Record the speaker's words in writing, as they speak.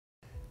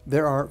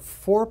There are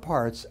 4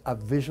 parts of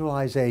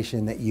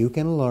visualization that you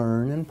can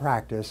learn and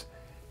practice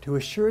to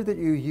assure that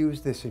you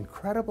use this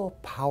incredible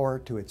power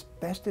to its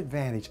best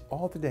advantage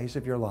all the days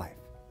of your life.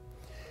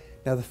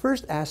 Now, the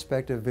first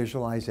aspect of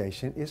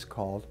visualization is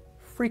called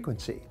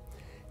frequency.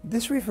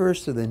 This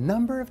refers to the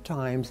number of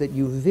times that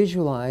you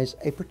visualize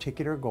a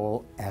particular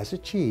goal as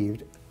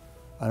achieved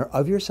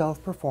of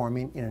yourself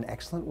performing in an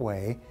excellent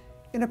way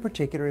in a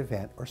particular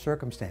event or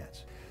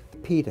circumstance.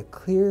 Repeat a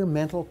clear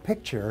mental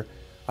picture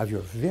of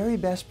your very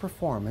best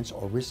performance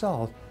or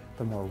result,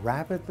 the more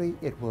rapidly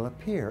it will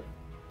appear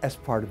as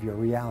part of your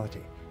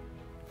reality.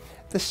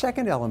 The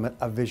second element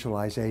of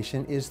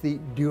visualization is the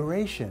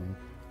duration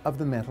of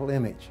the mental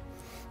image,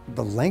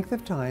 the length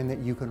of time that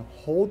you can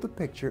hold the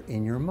picture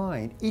in your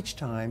mind each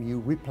time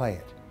you replay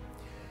it.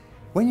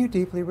 When you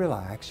deeply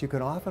relax, you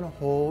can often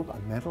hold a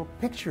mental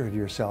picture of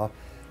yourself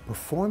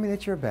performing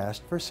at your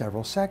best for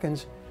several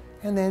seconds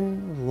and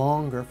then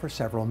longer for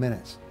several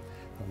minutes.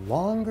 The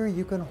longer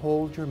you can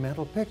hold your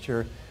mental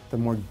picture, the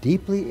more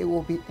deeply it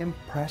will be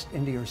impressed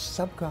into your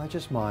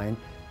subconscious mind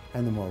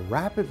and the more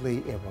rapidly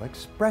it will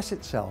express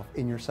itself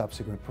in your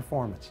subsequent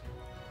performance.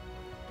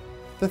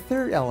 The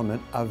third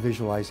element of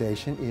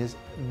visualization is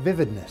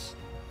vividness.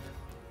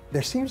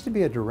 There seems to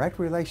be a direct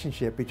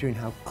relationship between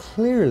how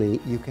clearly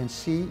you can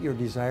see your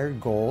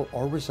desired goal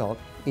or result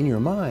in your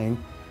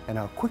mind and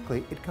how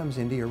quickly it comes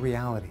into your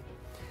reality.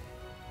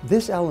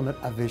 This element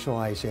of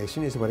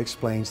visualization is what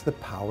explains the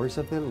powers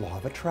of the law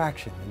of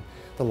attraction and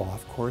the law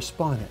of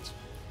correspondence.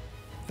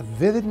 The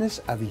vividness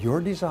of your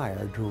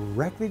desire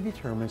directly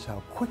determines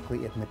how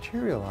quickly it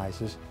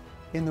materializes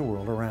in the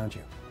world around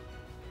you.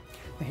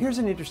 Now, here's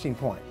an interesting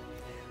point.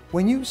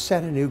 When you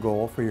set a new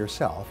goal for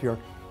yourself, your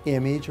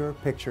image or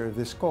picture of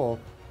this goal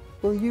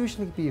will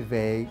usually be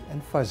vague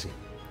and fuzzy.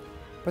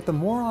 But the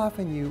more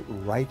often you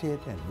write it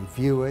and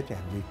review it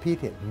and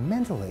repeat it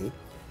mentally,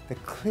 the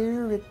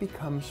clearer it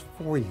becomes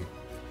for you.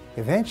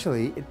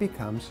 Eventually, it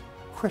becomes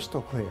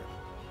crystal clear.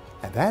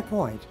 At that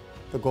point,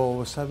 the goal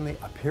will suddenly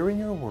appear in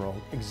your world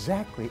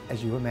exactly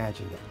as you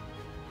imagined it.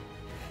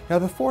 Now,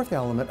 the fourth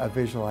element of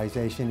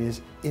visualization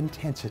is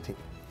intensity,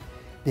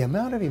 the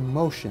amount of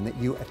emotion that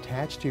you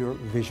attach to your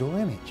visual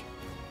image.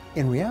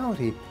 In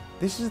reality,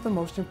 this is the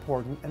most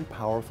important and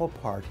powerful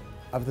part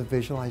of the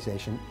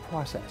visualization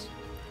process.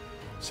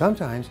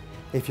 Sometimes,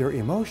 if your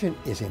emotion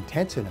is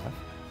intense enough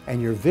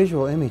and your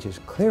visual image is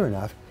clear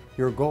enough,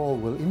 your goal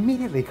will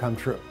immediately come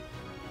true.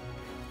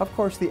 Of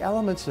course, the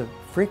elements of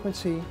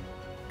frequency,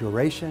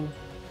 duration,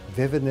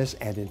 vividness,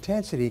 and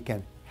intensity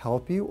can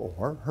help you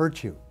or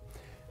hurt you.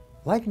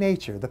 Like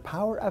nature, the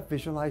power of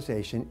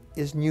visualization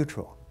is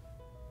neutral.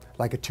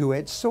 Like a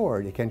two-edged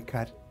sword, it can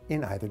cut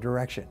in either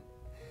direction.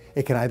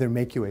 It can either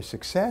make you a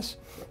success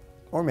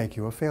or make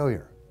you a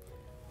failure.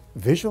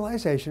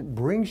 Visualization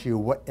brings you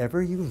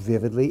whatever you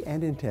vividly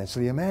and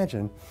intensely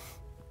imagine,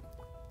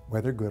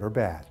 whether good or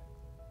bad.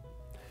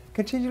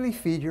 Continually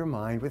feed your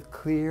mind with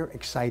clear,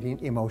 exciting,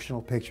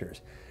 emotional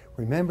pictures.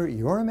 Remember,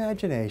 your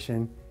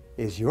imagination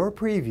is your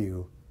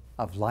preview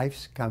of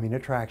life's coming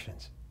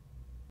attractions.